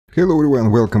Hello everyone,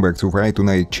 welcome back to Fight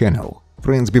Tonight channel.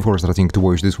 Friends, before starting to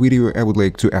watch this video, I would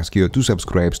like to ask you to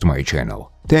subscribe to my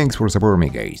channel. Thanks for supporting me,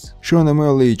 guys. Sean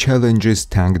O'Malley challenges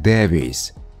Tank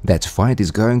Davis. That fight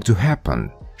is going to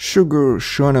happen.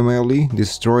 Sean O'Malley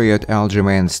destroyed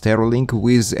Aljamain Sterling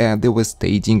with a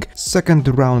devastating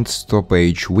second-round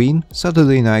stoppage win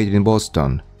Saturday night in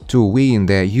Boston to win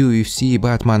the UFC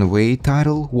bantamweight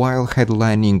title while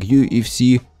headlining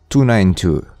UFC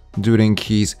 292. During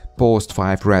his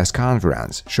post-fight press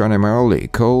conference, Sean O'Malley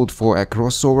called for a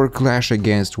crossover clash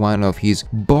against one of his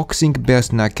boxing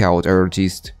best knockout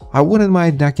artists. I wouldn't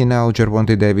mind knocking out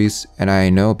Gervonta Davis, and I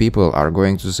know people are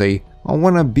going to say, I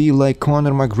wanna be like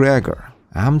Conor McGregor.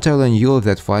 I'm telling you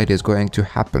that fight is going to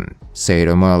happen, said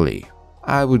O'Malley.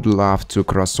 I would love to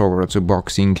cross over to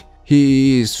boxing.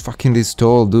 He is fucking this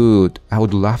tall dude. I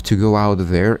would love to go out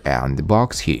there and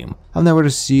box him. I've never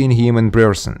seen him in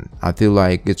person. I feel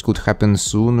like it could happen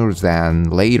sooner than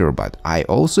later, but I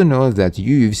also know that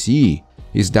UFC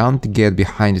is down to get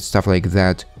behind stuff like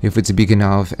that if it's big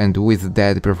enough, and with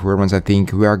that performance I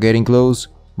think we are getting close.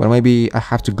 But maybe I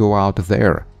have to go out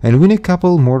there and win a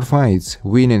couple more fights,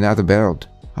 win another belt.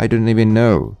 I don't even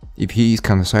know if he is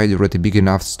considered a big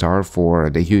enough star for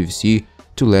the UFC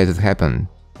to let it happen.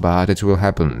 But it will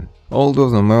happen.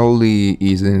 Although O'Malley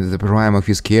is in the prime of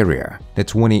his career, the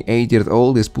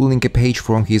 28-year-old is pulling a page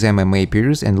from his MMA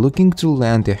peers and looking to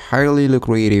land a highly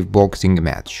lucrative boxing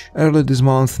match. Earlier this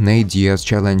month, Nate Diaz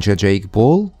challenged Jake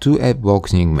Paul to a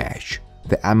boxing match.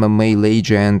 The MMA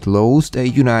legend lost a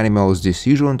unanimous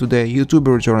decision to the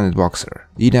YouTuber-turned-boxer.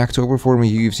 In October, former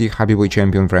UFC heavyweight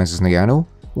champion Francis Ngannou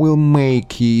will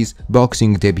make his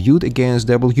boxing debut against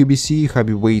WBC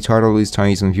heavyweight titleist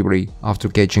Tyson Fury after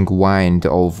catching wind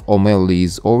of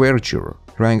O'Malley's overture.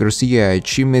 Ryan Garcia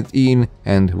chimed in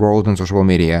and wrote on social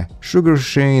media, "Sugar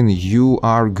Shane, you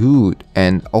are good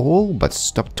and all, but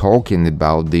stop talking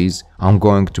about this. I'm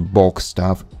going to box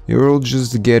stuff. You'll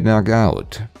just get knocked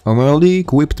out." O'Malley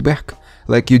quipped back,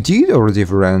 "Like you did or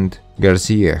different?"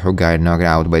 Garcia, who got knocked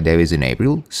out by Davis in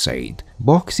April, said,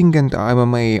 "Boxing and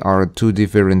MMA are two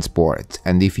different sports,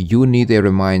 and if you need a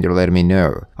reminder, let me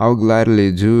know. I'll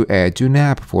gladly do a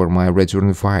tune-up for my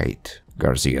return fight,"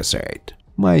 Garcia said.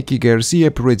 Mikey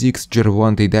Garcia predicts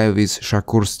Gervonta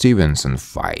Davis-Shakur Stevenson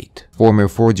fight. Former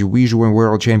 4-division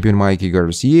world champion Mikey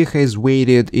Garcia has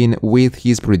weighed in with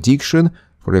his prediction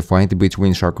for a fight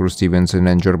between Shakur Stevenson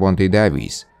and Gervonta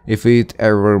Davis. If it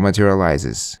ever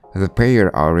materializes, the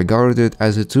pair are regarded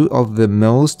as two of the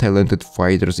most talented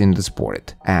fighters in the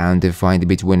sport, and the fight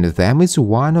between them is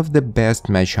one of the best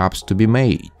matchups to be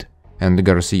made. And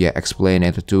Garcia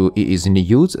explained to ES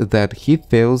News that he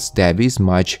feels Davis'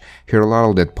 much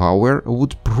heralded power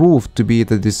would prove to be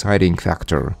the deciding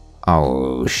factor.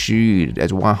 Oh shit,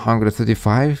 at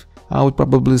 135? I would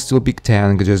probably still pick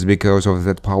Tank just because of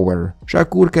that power.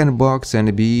 Shakur can box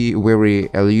and be very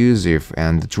elusive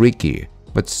and tricky,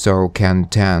 but so can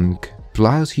Tank.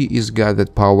 Plus he is got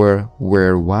that power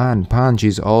where one punch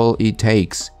is all it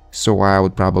takes, so I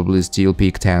would probably still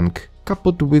pick Tank.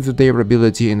 Coupled with their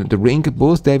ability in the ring,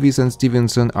 both Davis and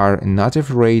Stevenson are not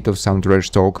afraid of some trash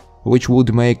talk, which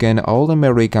would make an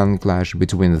all-American clash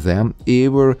between them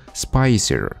ever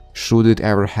spicier, should it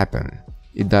ever happen.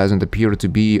 It doesn't appear to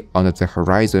be on the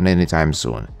horizon anytime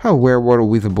soon. However,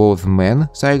 with both men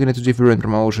signed to different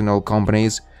promotional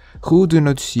companies who do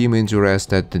not seem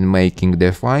interested in making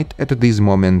the fight at this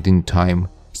moment in time,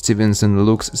 Stevenson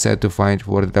looks set to fight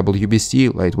for the WBC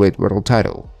lightweight world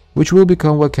title, which will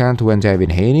become vacant when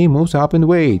Haney moves up in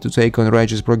weight to take on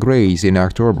Regis Prograis in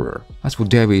October. As for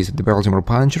Davis, the Baltimore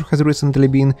puncher has recently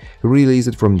been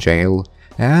released from jail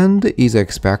and is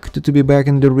expected to be back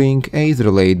in the ring either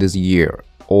late this year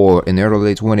or in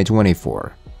early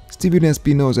 2024. Steven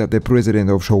Espinosa, the president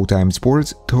of Showtime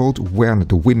Sports, told when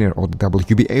the winner of the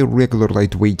WBA regular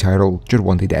lightweight title,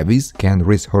 Gervonta Davis, can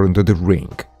return to the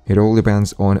ring. It all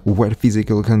depends on what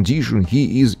physical condition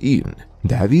he is in.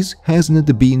 Davis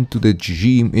hasn't been to the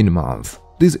gym in a month.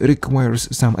 This requires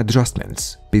some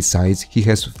adjustments. Besides, he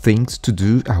has things to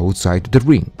do outside the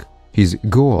ring. His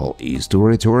goal is to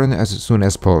return as soon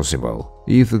as possible.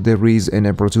 If there is an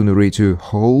opportunity to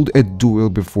hold a duel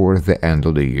before the end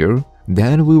of the year,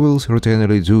 then we will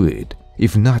certainly do it.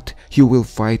 If not, he will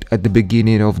fight at the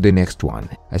beginning of the next one.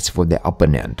 As for the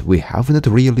opponent, we haven't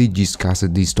really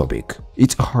discussed this topic.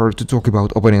 It's hard to talk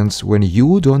about opponents when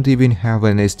you don't even have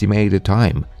an estimated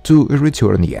time to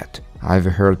return yet. I've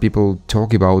heard people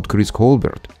talk about Chris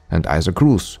Colbert and Isaac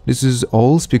Cruz. This is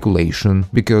all speculation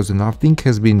because nothing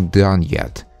has been done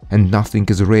yet and nothing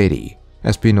is ready.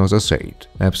 Espinosa said.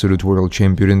 Absolute world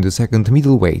champion in the second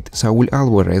middleweight, Saul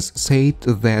Alvarez said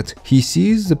that he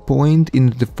sees the point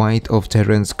in the fight of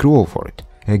Terence Crawford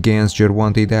against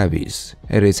Gervonta Davis.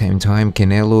 At the same time,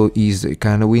 Canelo is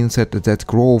convinced that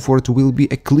Crawford will be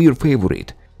a clear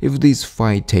favorite if this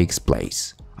fight takes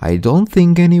place. I don't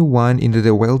think anyone in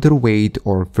the welterweight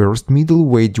or first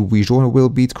middleweight division will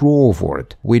beat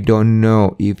Crawford. We don't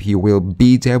know if he will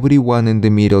beat everyone in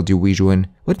the middle division,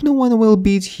 but no one will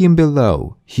beat him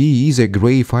below. He is a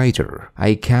great fighter.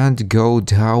 I can't go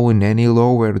down any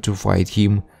lower to fight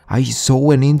him. I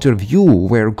saw an interview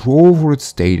where Crawford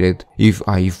stated, if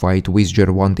I fight with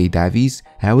Gervonta Davis,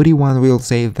 everyone will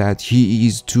say that he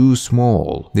is too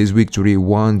small. This victory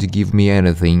won't give me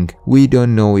anything. We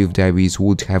don't know if Davis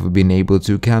would have been able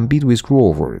to compete with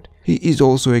Crawford. He is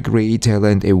also a great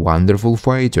talent, a wonderful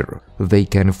fighter. They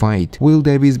can fight. Will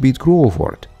Davis beat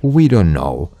Crawford? We don't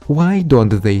know. Why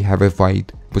don't they have a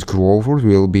fight? But Crawford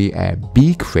will be a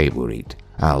big favorite,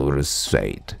 Alvarez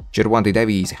said. Gervonta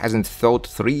Davis hasn't fought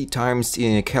 3 times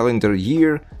in a calendar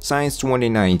year since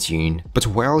 2019, but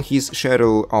while his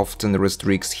schedule often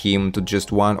restricts him to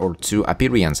just 1 or 2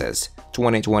 appearances,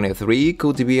 2023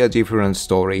 could be a different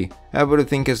story.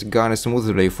 Everything has gone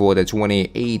smoothly for the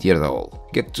 28-year-old.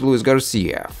 Luis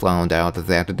Garcia found out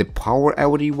that the power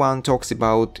everyone talks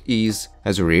about is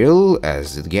as real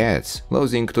as it gets,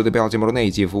 losing to the Baltimore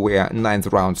native via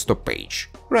 9th round stoppage.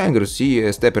 Ryan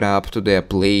Garcia stepped up to the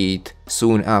plate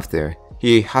soon after.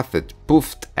 He huffed,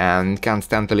 puffed, and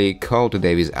constantly called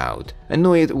Davis out.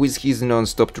 Annoyed with his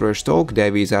non-stop trash talk,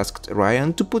 Davis asked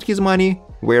Ryan to put his money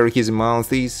where his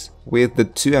mouth is. With the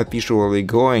two officially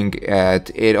going at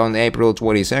it on April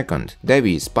 22nd,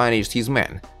 Davis punished his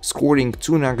man, scoring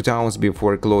 2 knockdowns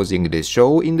before closing the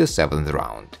show in the 7th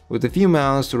round. With a few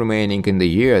months remaining in the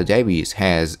year, Davis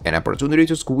has an opportunity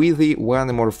to squeeze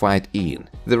one more fight in.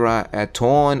 There are a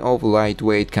ton of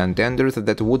lightweight contenders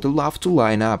that would love to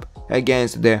line up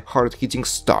against the hard-hitting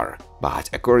star. But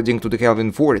according to the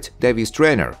Calvin Ford, Davis'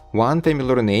 trainer, one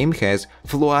familiar name has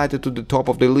floated to the top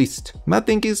of the list.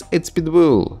 Nothing is at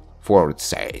Pitbull, Ford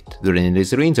said during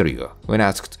this interview when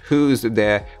asked who's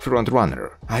the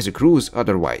frontrunner. Isaac Cruz,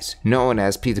 otherwise known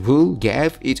as Pitbull,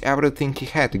 gave it everything he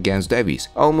had against Davis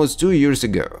almost 2 years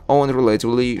ago. On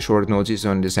relatively short notice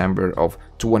on December of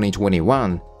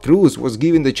 2021, Cruz was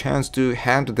given the chance to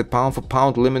hand the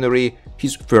pound-for-pound preliminary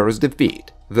his first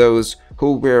defeat. Those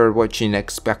who were watching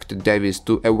expected Davis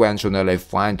to eventually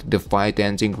find the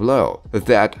fight-ending blow.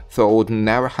 That thought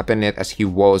never happened as he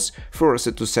was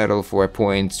forced to settle for a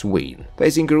points win.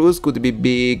 Facing Cruz could be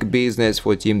big business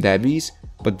for Team Davis,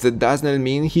 but that does not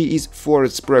mean he is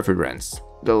Ford's preference.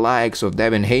 The likes of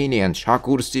Haney and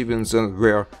Shakur Stevenson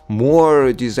were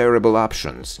more desirable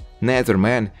options. Neither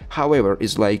man, however,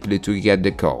 is likely to get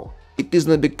the call. It is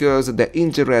not because the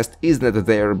interest is not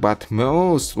there, but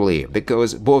mostly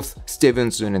because both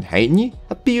Stevenson and Haney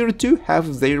appear to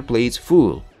have their plates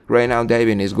full. Right now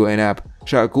Davis is going up,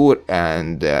 Shakur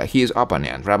and his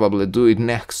opponent probably do it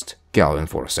next, Calvin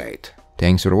Ford said.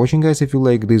 Thanks for watching guys. If you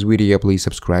like this video, please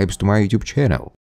subscribe to my YouTube channel.